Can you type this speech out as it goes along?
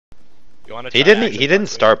You want to? He didn't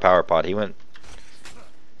start power pod. He went.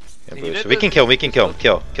 So we can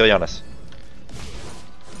kill Janus.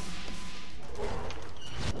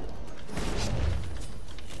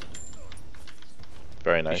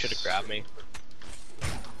 Very nice. He should have grabbed me.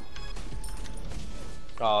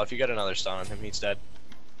 Oh, if you get another stun on him, he's dead.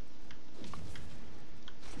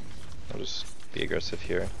 I'll just be aggressive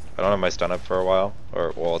here. I don't have my stun up for a while,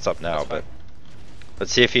 or well, it's up now, but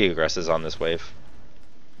let's see if he aggresses on this wave.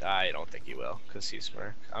 I don't think he will, cause he's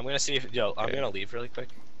smart. I'm gonna see if I'm gonna leave really quick.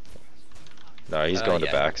 No, he's going to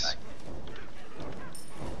backs.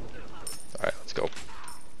 All right, let's go.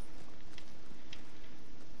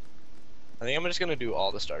 I think I'm just gonna do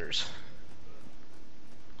all the starters.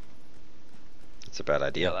 It's a bad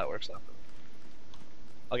idea. Yeah, that works out.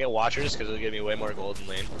 I'll get watchers because it'll give me way more gold in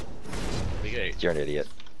lane. You're an idiot.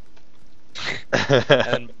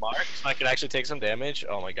 And Mark, if I could actually take some damage.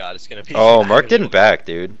 Oh my god, it's gonna be. Oh, Mark didn't back,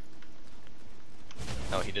 dude.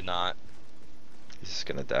 No, he did not. He's just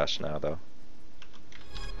gonna dash now, though.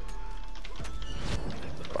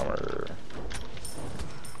 Bummer.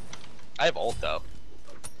 I have ult though,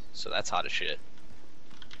 so that's hot as shit.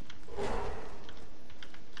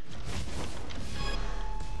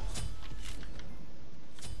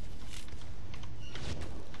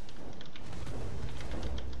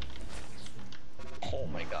 Oh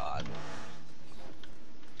my god.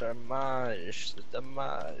 Damage, the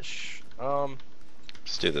damage.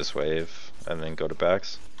 Just do this wave and then go to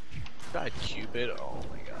backs. God, Cupid. Oh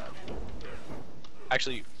my god.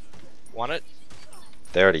 Actually, want it?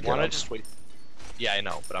 They already did. Want to just wait? Yeah, I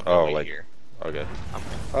know, but I'm gonna wait here. Okay.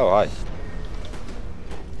 Oh, hi.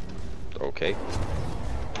 Okay.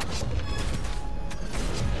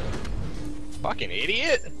 Fucking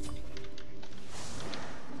idiot.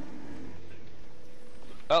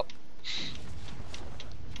 Oh.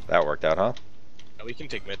 That worked out, huh? No, we can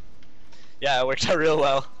take mid. Yeah, it worked out real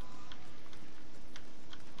well.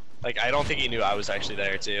 Like, I don't think he knew I was actually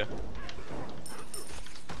there, too.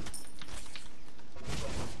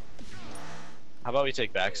 How about we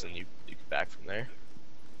take backs and you can back from there?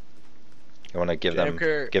 You want to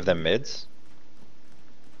give them mids?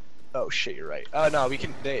 Oh shit, you're right. No, we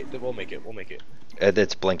can. We'll make it. We'll make it.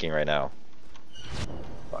 It's blinking right now.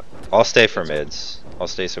 Fuck. I'll stay for mids. I'll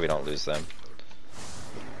stay so we don't lose them.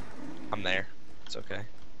 I'm there. It's okay.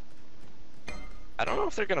 I don't know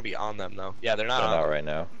if they're gonna be on them though. Yeah, they're not. They're not right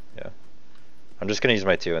now. Yeah. I'm just gonna use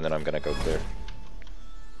my 2 and then I'm gonna go clear.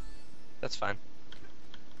 That's fine.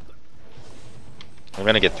 I'm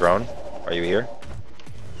gonna get thrown. Are you here?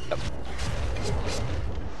 Yep.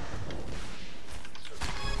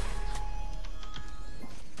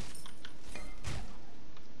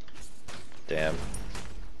 Damn.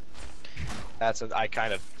 I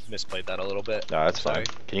kind of misplayed that a little bit. No, that's fine.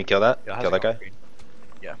 Can you kill that? Yeah, Kill that guy?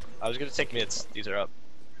 Yeah. I was gonna take mids. These are up.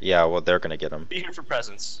 Yeah, well they're gonna get him. Be here for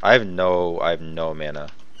presents. I have no mana.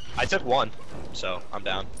 I took 1, so I'm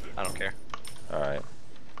down. I don't care. Alright.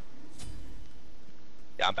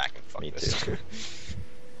 Yeah, I'm back. Fuck Me this. too.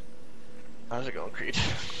 How's it going, Creed?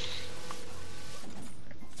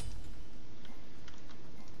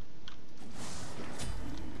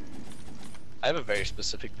 I have a very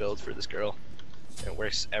specific build for this girl. It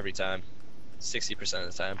works every time. 60%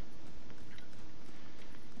 of the time.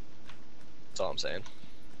 That's all I'm saying.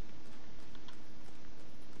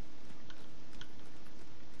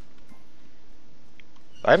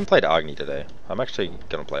 I haven't played Agni today. I'm actually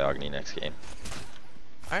gonna play Agni next game.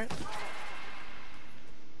 Alright.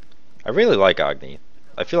 I really like Agni.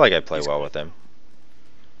 I feel like I play well with him.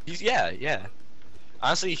 Yeah.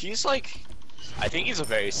 Honestly, he's like, I think he's a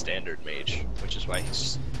very standard mage, which is why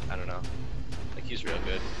he's, I don't know, like he's real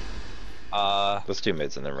good. Let's do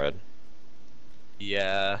mids and then red.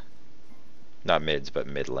 Yeah. Not mids, but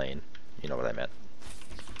mid lane. You know what I meant.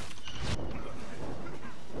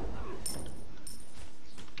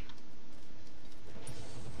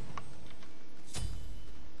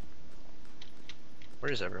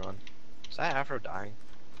 Where is everyone? Is that Afro dying?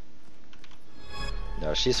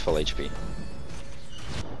 No, she's full HP.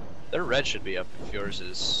 Their red should be up if yours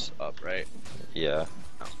is up, right? Yeah.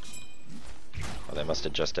 Oh. Oh, they must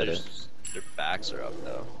have just did it. Their backs are up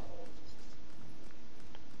though.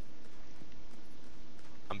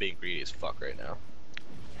 I'm being greedy as fuck right now.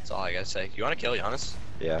 That's all I gotta say. You wanna kill Janus?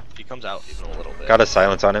 Yeah. If he comes out even a little bit. Got a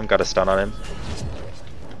silence on him, got a stun on him.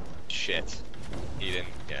 Shit. He didn't,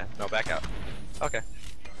 yeah. No, back out. Okay.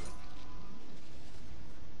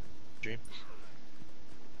 Dream.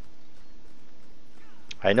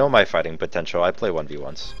 I know my fighting potential. I play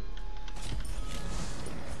 1v1s.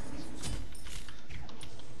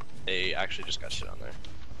 They actually just got shit on there.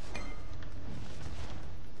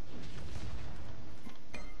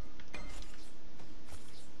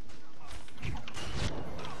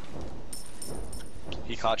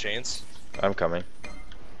 caught chains. I'm coming.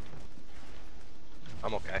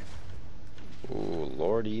 I'm okay. Ooh,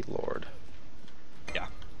 lordy lord. Yeah,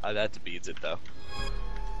 that beats it though.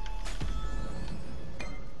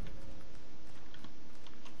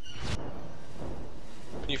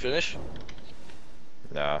 Can you finish?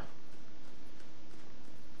 Nah.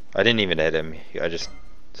 I didn't even hit him. I just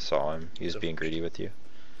saw him. He was being greedy with you.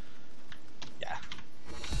 Yeah.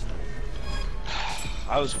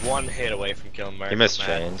 I was one hit away from killing Mark. He missed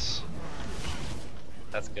chains.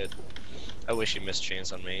 That's good. I wish he missed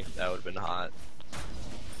chains on me. That would have been hot.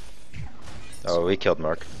 Oh, we killed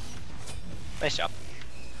Mark. Nice job.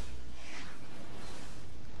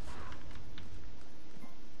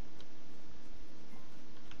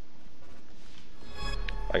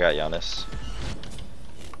 I got Janus.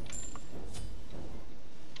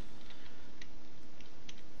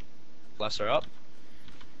 Bless her up.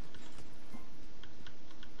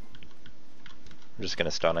 I'm just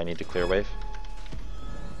gonna stun. I need to clear wave.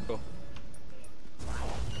 Cool.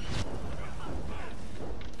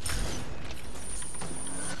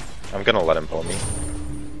 I'm gonna let him pull me.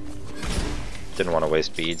 Didn't want to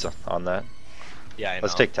waste beads on that. Yeah, I know.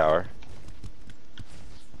 Let's take tower.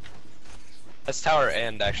 That's tower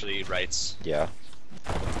and actually rights. Yeah.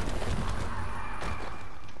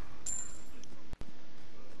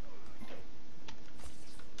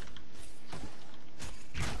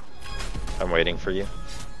 I'm waiting for you.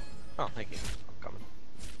 Oh, thank you. I'm coming.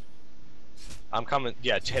 I'm coming.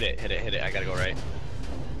 Yeah, hit it, hit it, hit it. I gotta go right.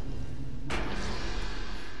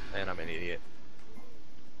 And I'm an idiot.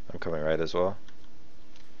 I'm coming right as well.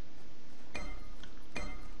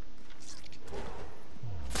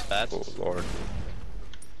 Bad. Oh lord.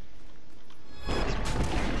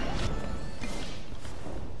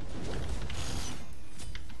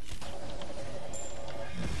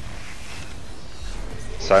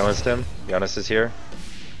 Silenced him. Janus is here.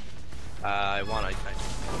 I want.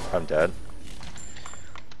 I'm dead.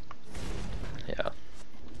 Yeah.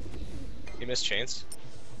 You missed chains.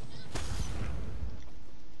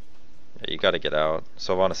 Yeah, you gotta get out.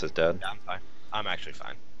 Sylvanas is dead. Yeah, I'm fine. I'm actually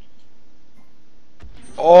fine.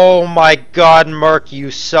 Oh my god, Merc,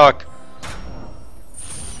 you suck.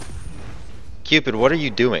 Cupid, what are you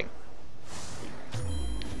doing?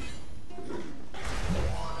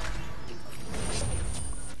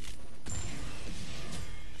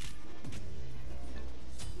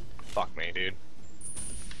 Fuck me, dude.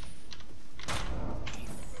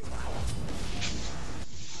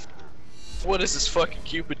 What is this fucking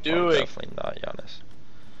Cupid Oh, doing? definitely not Janus.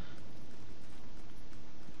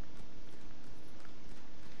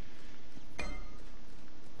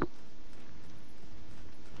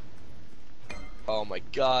 Oh my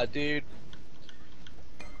god, dude.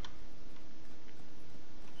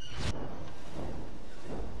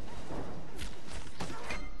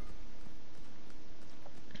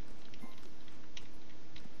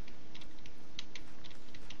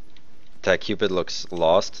 That Cupid looks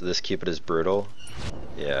lost. This Cupid is brutal.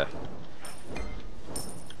 Yeah.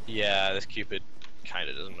 Yeah, this Cupid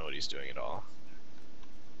kinda doesn't know what he's doing at all.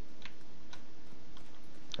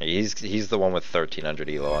 He's the one with 1300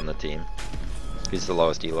 elo on the team. He's the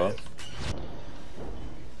lowest elo.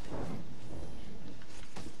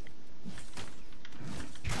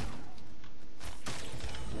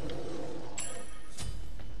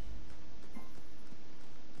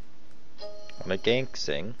 On a gank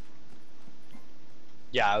sing.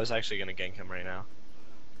 Yeah, I was actually gonna gank him right now.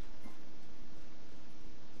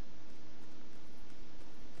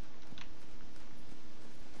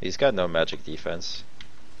 He's got no magic defense.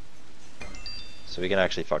 So we can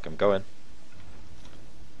actually fuck him. Go in.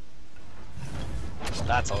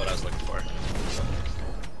 That's all what I was looking for.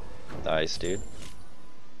 Nice, dude.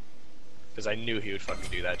 Because I knew he would fucking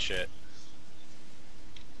do that shit.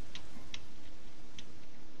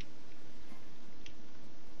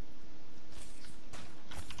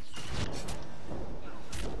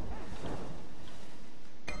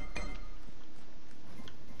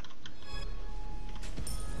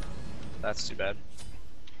 That's too bad.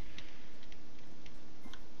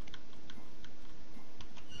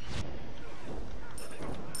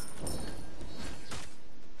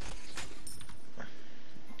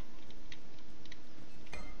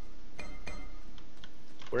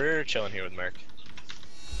 We're chilling here with Merc.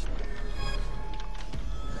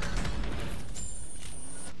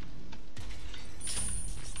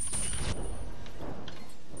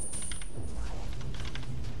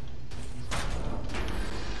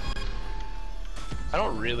 I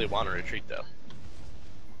don't really want to retreat though.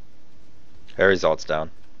 Harry's ult's down.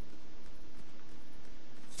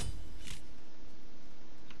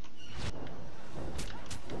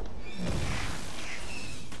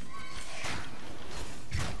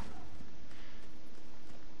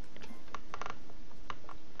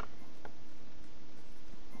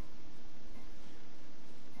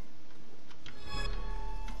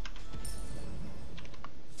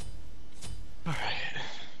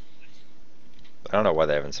 I don't know why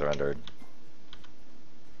they haven't surrendered.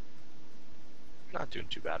 Not doing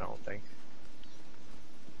too bad, I don't think.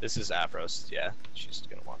 This is Afros, yeah. She's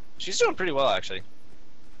gonna want. She's doing pretty well, actually.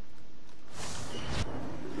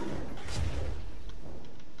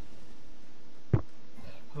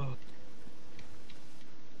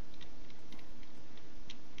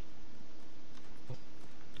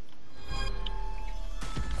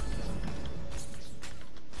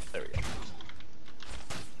 There we go.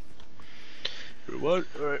 What?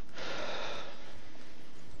 Alright.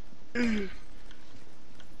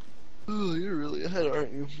 Oh, you're really ahead,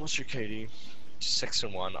 aren't you? What's your KD?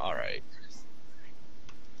 6-1, alright.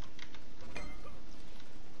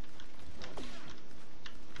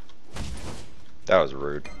 That was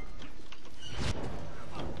rude.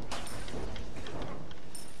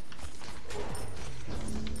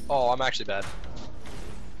 Oh, I'm actually bad.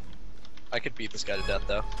 I could beat this guy to death,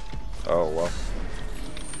 though. Oh, well.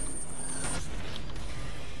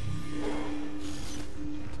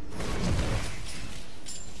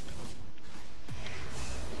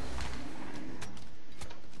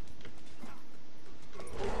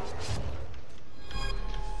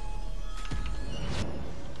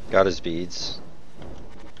 Got his beads.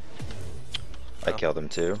 I killed him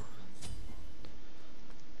too.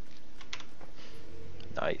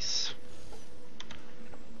 Nice.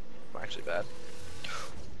 I'm actually bad.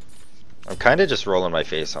 I'm kinda just rolling my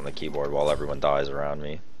face on the keyboard while everyone dies around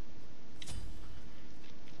me.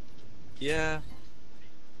 Yeah.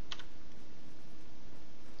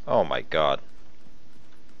 Oh my god.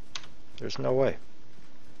 There's no way.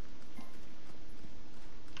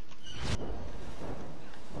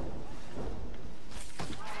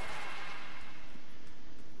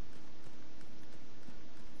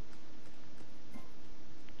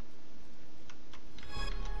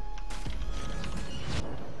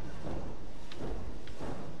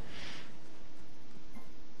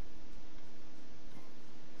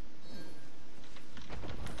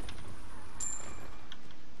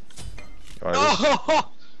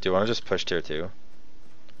 Do you want to just push tier 2?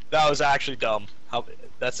 That was actually dumb. How?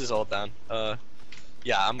 That's his ult down.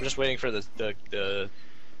 Yeah, I'm just waiting for the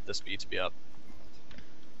speed to be up,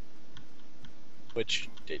 which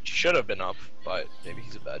it should have been up, but maybe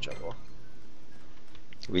he's a bad jungle.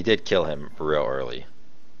 We did kill him real early.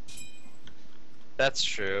 That's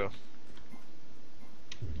true.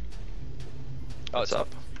 Oh, it's up.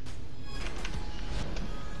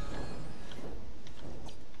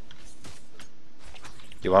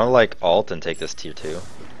 Do you want to like alt and take this tier 2?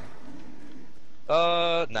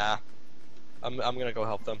 Nah. I'm gonna go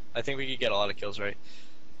help them. I think we could get a lot of kills, right?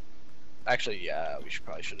 Actually, yeah, we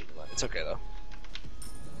probably should have done that. It's okay though.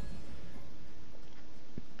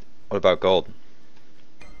 What about gold?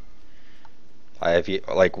 I have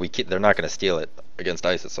like they're not gonna steal it against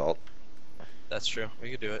ice assault. That's true.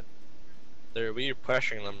 We could do it. We're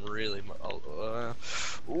pressuring them really much.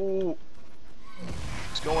 Ooh.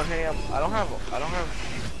 It's going ham. I don't have.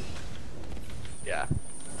 Yeah.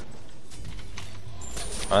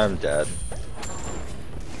 I'm dead.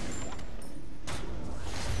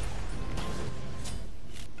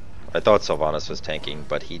 I thought Sylvanas was tanking,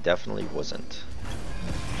 but he definitely wasn't.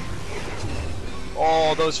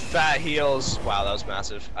 Oh, those fat heals. Wow, that was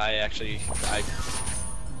massive. Yeah,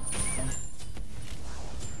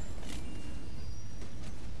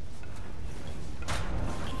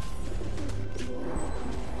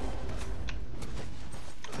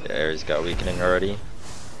 Ares got weakening already.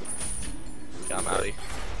 Yeah, I'm outie.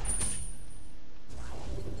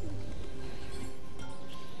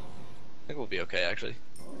 I think we'll be okay, actually.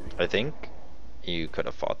 I think you could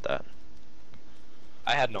have fought that.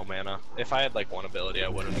 I had no mana. If I had like one ability, I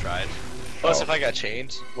would have tried. Plus, if I got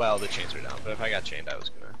chained, well, the chains are down. But if I got chained, I was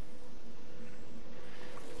gonna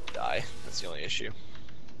die. That's the only issue.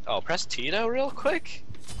 Oh, press T though, real quick.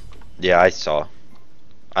 Yeah, I saw.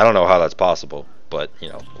 I don't know how that's possible, but you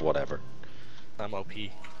know, whatever. I'm OP.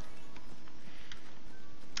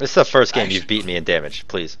 This is the first game you've beat me in damage.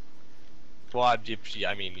 Please. Well, I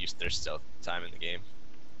mean, there's still time in the game.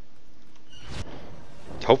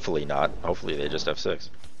 Hopefully not. Hopefully they just have 6.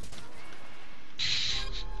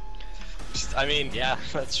 I mean, yeah,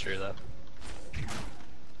 that's true though.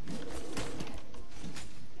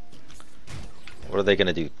 What are they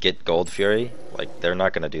gonna do? Get Gold Fury? Like, they're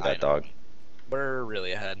not gonna do that, dog. We're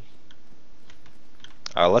really ahead.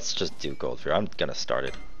 Let's just do Gold Fury. I'm gonna start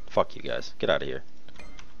it. Fuck you guys. Get out of here.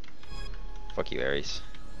 Fuck you, Ares.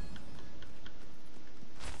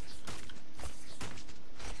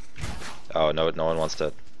 Oh no! No one wants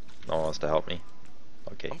to help me.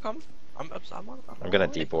 Okay. I'm coming. I'm gonna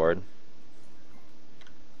deboard.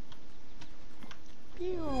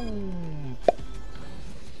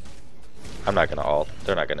 I'm not gonna ult.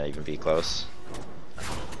 They're not gonna even be close.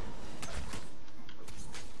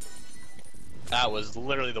 That was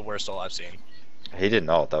literally the worst ult I've seen. He didn't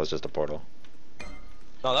ult. That was just a portal.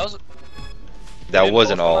 No, that was. That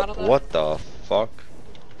wasn't both come out ult. of that? What the fuck?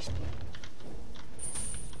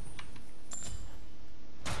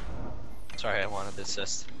 Sorry, I wanted to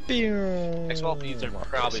assist. Pew. X-Ball beats are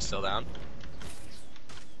probably still down.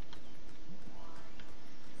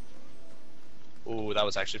 Ooh, that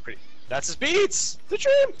was actually pretty. That's his beats! The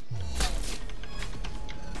trim!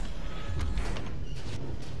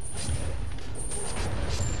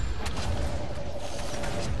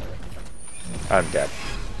 I'm dead.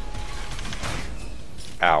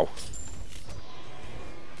 Ow.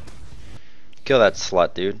 Kill that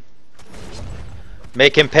slut, dude.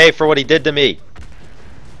 Make him pay for what he did to me.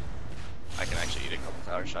 I can actually eat a couple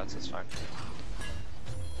tower shots, that's fine.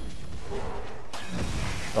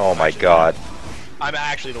 Oh my god. I'm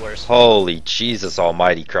actually the worst. Holy Jesus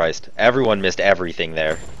almighty Christ. Everyone missed everything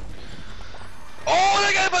there. Oh,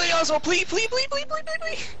 that guy by the Janus! Please, please, please, please, please, please,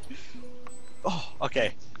 please! Oh,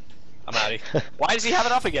 okay. I'm outie. Why does he have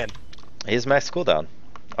it up again? He has max cooldown.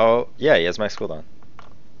 Oh, yeah, he has max cooldown.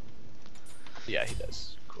 Yeah, he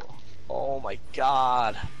does. Cool. Oh my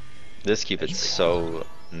god. This Cupid's so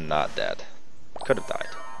not dead. Could have died,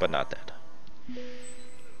 but not dead.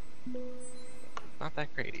 Not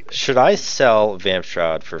that great either. Should I sell Vamp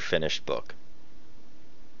Shroud for finished book?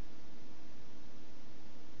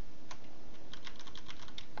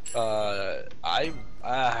 It's a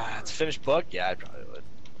finished book? Yeah, I probably would.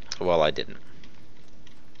 Well, I didn't.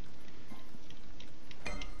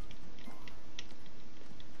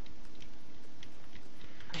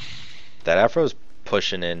 That Afro's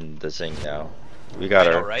pushing in the Zing now. We got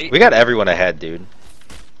I know, her. right? We got everyone ahead, dude.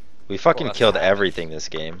 We fucking that's killed what happened. everything this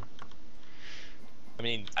game. I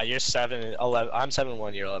mean, you're 7-11. I'm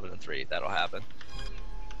 7-1. You're 11-3. That'll happen.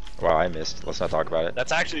 Wow, I missed. Let's not talk about it.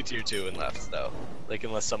 That's actually tier 2 and left though. Like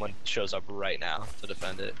unless someone shows up right now to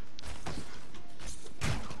defend it.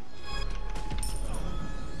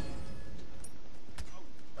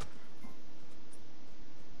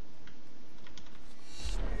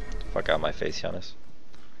 Fuck out my face, Janus.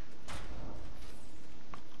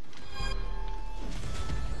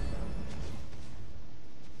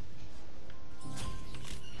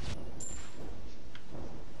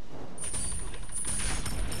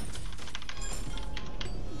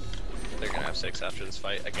 They're gonna have 6 after this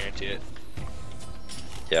fight. I guarantee it.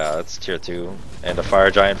 Yeah, it's tier 2. And a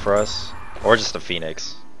fire giant for us. Or just a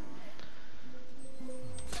phoenix.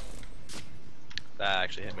 That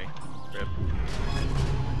actually hit me. Rip.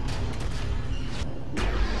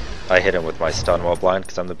 I hit him with my stun while blind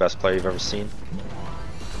because I'm the best player you've ever seen.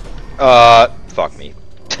 Fuck me.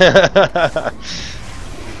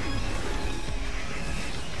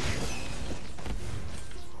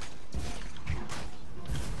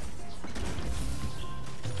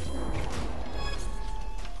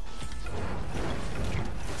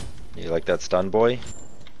 You like that stun, boy?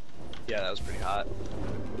 Yeah, that was pretty hot.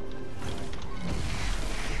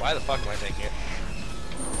 Why the fuck am I taking it?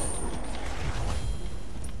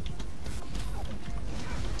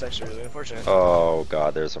 It's actually really unfortunate. Oh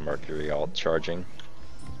god, there's a Mercury ult charging.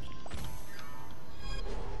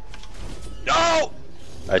 No!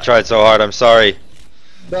 I tried so hard, I'm sorry.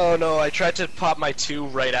 No, I tried to pop my 2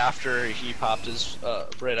 right after he popped his,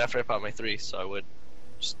 right after I popped my 3, so I would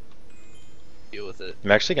just deal with it. I'm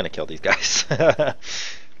actually gonna kill these guys.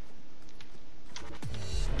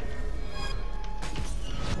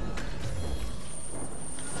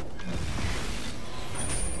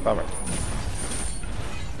 Bummer.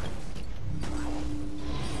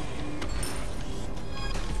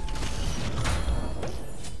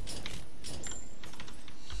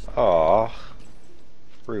 Aw,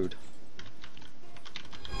 rude.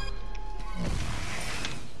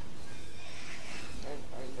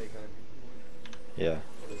 Yeah.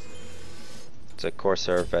 It's a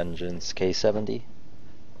Corsair Vengeance K70.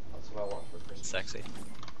 That's what I want for Christmas. Sexy.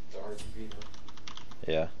 The RGB.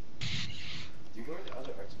 Yeah. Do you know where the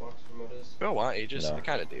other Xbox remote is? I don't want Aegis. No. I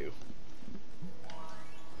kind of do.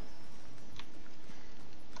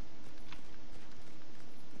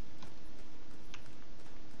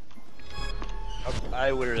 I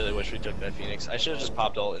really wish we took that Phoenix. I should have just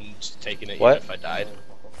popped ult and just taken it What? even if I died.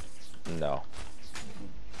 No.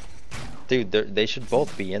 Dude, they should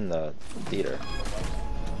both be in the theater.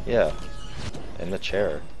 Yeah. In the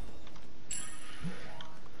chair.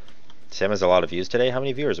 Sam has a lot of views today. How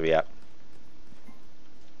many viewers are we at?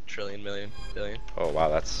 Trillion, million, billion. Oh wow,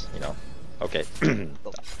 that's, you know, okay.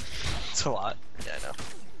 It's a lot. Yeah, I know.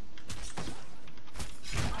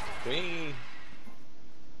 We...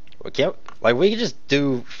 We can't, like, we can just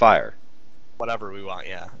do fire. Whatever we want,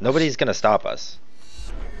 yeah. Nobody's gonna stop us.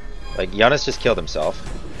 Like, Janus just killed himself.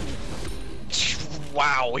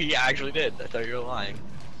 Wow, he actually did. I thought you were lying.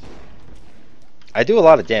 I do a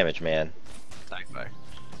lot of damage, man. Attack fire.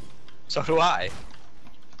 So do I.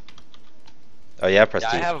 Oh yeah, press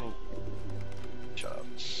Yeah, T. I have. Shut up.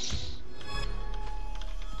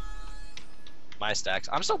 My stacks.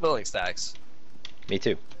 I'm still building stacks. Me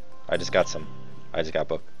too. I just got some. I just got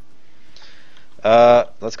book.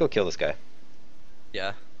 Let's go kill this guy.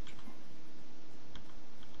 Yeah.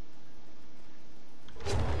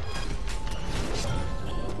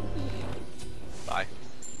 Bye.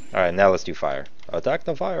 Alright, now let's do fire. Attack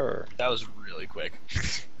the fire! That was really quick.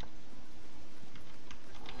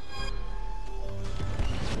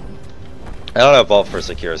 I don't have ball for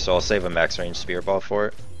secure, so I'll save a max range spear ball for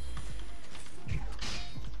it.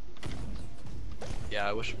 Yeah,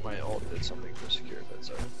 I wish my ult did something for secure, but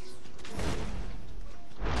sorry.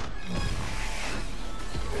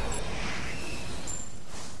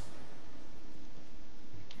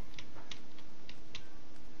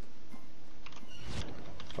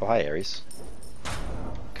 Oh, hi, Ares.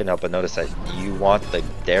 Couldn't help but notice that you want the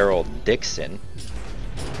Daryl Dixon.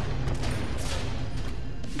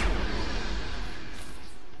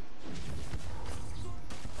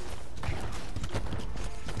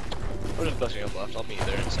 We're just busting up left. I'll meet you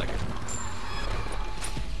there in a second.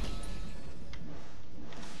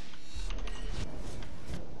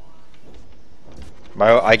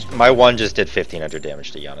 My one just did 1500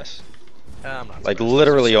 damage to Janus. I'm not Like, surprised.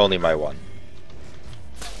 literally only my one.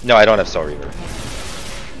 No, I don't have Soul Reaver.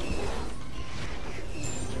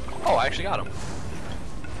 Oh, I actually got him.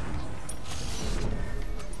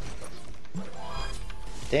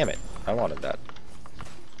 Damn it. I wanted that.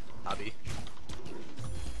 Hobby.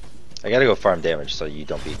 I gotta go farm damage so you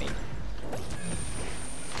don't beat me.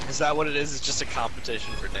 Is that what it is? It's just a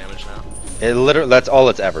competition for damage now. It literally, that's all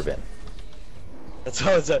it's ever been. That's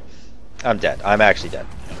all it's at. I'm dead. I'm actually dead.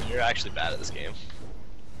 You're actually bad at this game.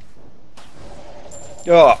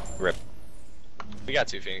 Oh, rip. We got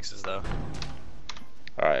 2 Phoenixes though.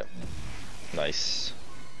 Alright. Nice.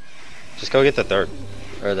 Just go get the third.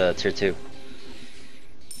 Or the tier 2.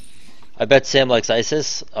 I bet Sam likes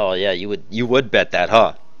ISIS. Oh yeah, you would bet that,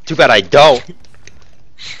 huh? Too bad I don't.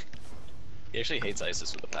 He actually hates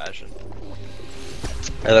ISIS with a passion.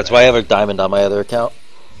 And that's why I have a diamond on my other account.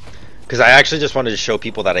 Because I actually just wanted to show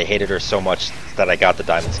people that I hated her so much that I got the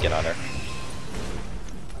diamond skin on her.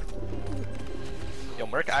 Yo,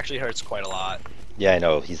 Merc actually hurts quite a lot. Yeah, I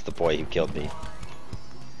know. He's the boy who killed me.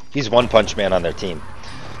 He's One Punch Man on their team.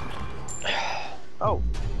 Oh,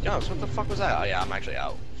 Janus, what the fuck was that? Oh yeah, I'm actually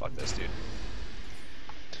out. Fuck this, dude.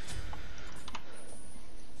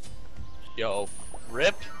 Yo,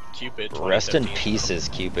 rip Cupid. Rest in 2015. pieces,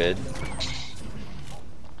 Cupid.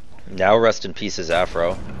 Now rest in pieces,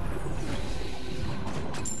 Afro.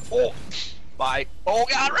 Oh, bye. Oh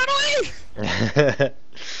god, run away!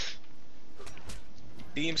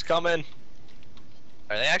 Beam's coming.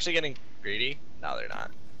 Are they actually getting greedy? No, they're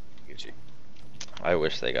not. Gucci. I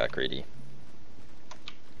wish they got greedy.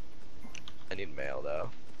 I need mail though.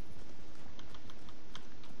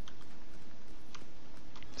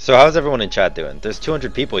 So how's everyone in chat doing? There's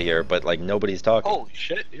 200 people here, but like nobody's talking. Holy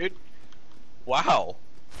shit, dude. Wow.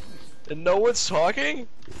 And no one's talking?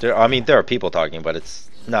 I mean, there are people talking, but it's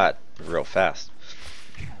not real fast.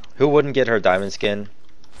 Who wouldn't get her diamond skin?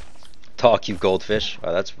 Talk, you goldfish.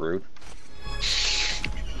 Oh, that's rude.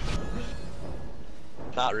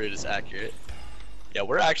 Not rude, it's accurate. Yeah,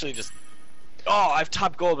 we're actually just... Oh, I have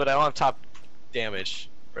top gold, but I don't have top damage.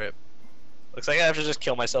 Rip. Looks like I have to just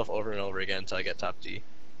kill myself over and over again until I get top D.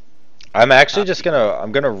 I'm actually just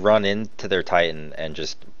I'm gonna run into their Titan and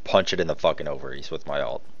just punch it in the fucking ovaries with my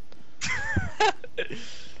ult.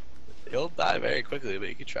 You'll die very quickly, but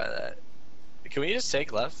you could try that. Can we just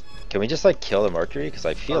take left? Can we just like kill the Mercury? Because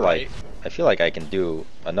I feel Alright. like I can do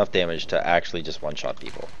enough damage to actually just one-shot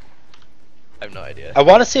people. I have no idea. I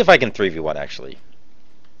want to see if I can 3v1 actually.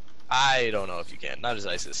 I don't know if you can. Not as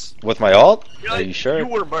ISIS. With my ult? You're Are like- you sure? You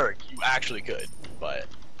were Merc. You actually could, but...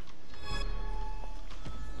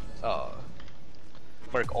 Oh.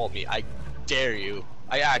 Merc ult me. I dare you.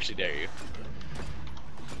 I actually dare you.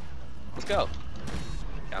 Let's go.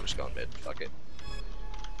 Yeah, I'm just going mid. Fuck it.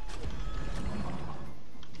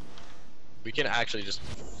 We can actually just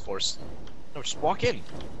force... No, just walk in.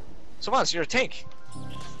 Savans, you're a tank.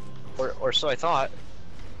 Or so I thought.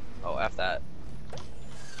 Oh, F that.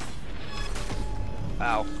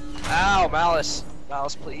 Ow. Ow, Malice.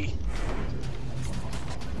 Malice, please.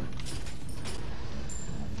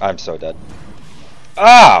 I'm so dead.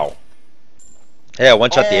 Ow! Hey, I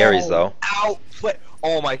one-shot the Ares though. Ow!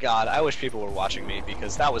 Oh my god, I wish people were watching me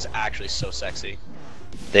because that was actually so sexy.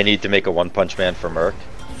 They need to make a One Punch Man for Merc.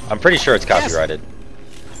 I'm pretty sure it's Yes! copyrighted.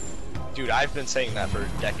 Dude, I've been saying that for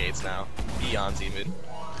decades now. Eons even.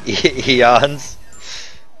 Eons.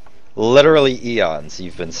 Literally eons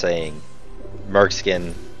you've been saying Merc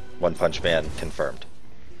skin One Punch Man confirmed.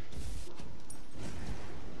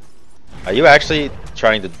 Are you actually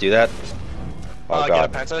trying to do that? Oh Get a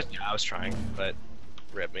god. penta? Yeah, I was trying, but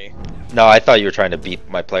rip me. No, I thought you were trying to beat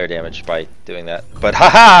my player damage by doing that. But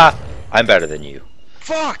haha! I'm better than you.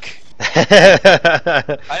 Fuck!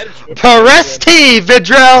 Presti,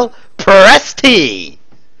 Vidrell! Presti!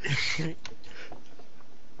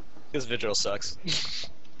 This Vigil sucks.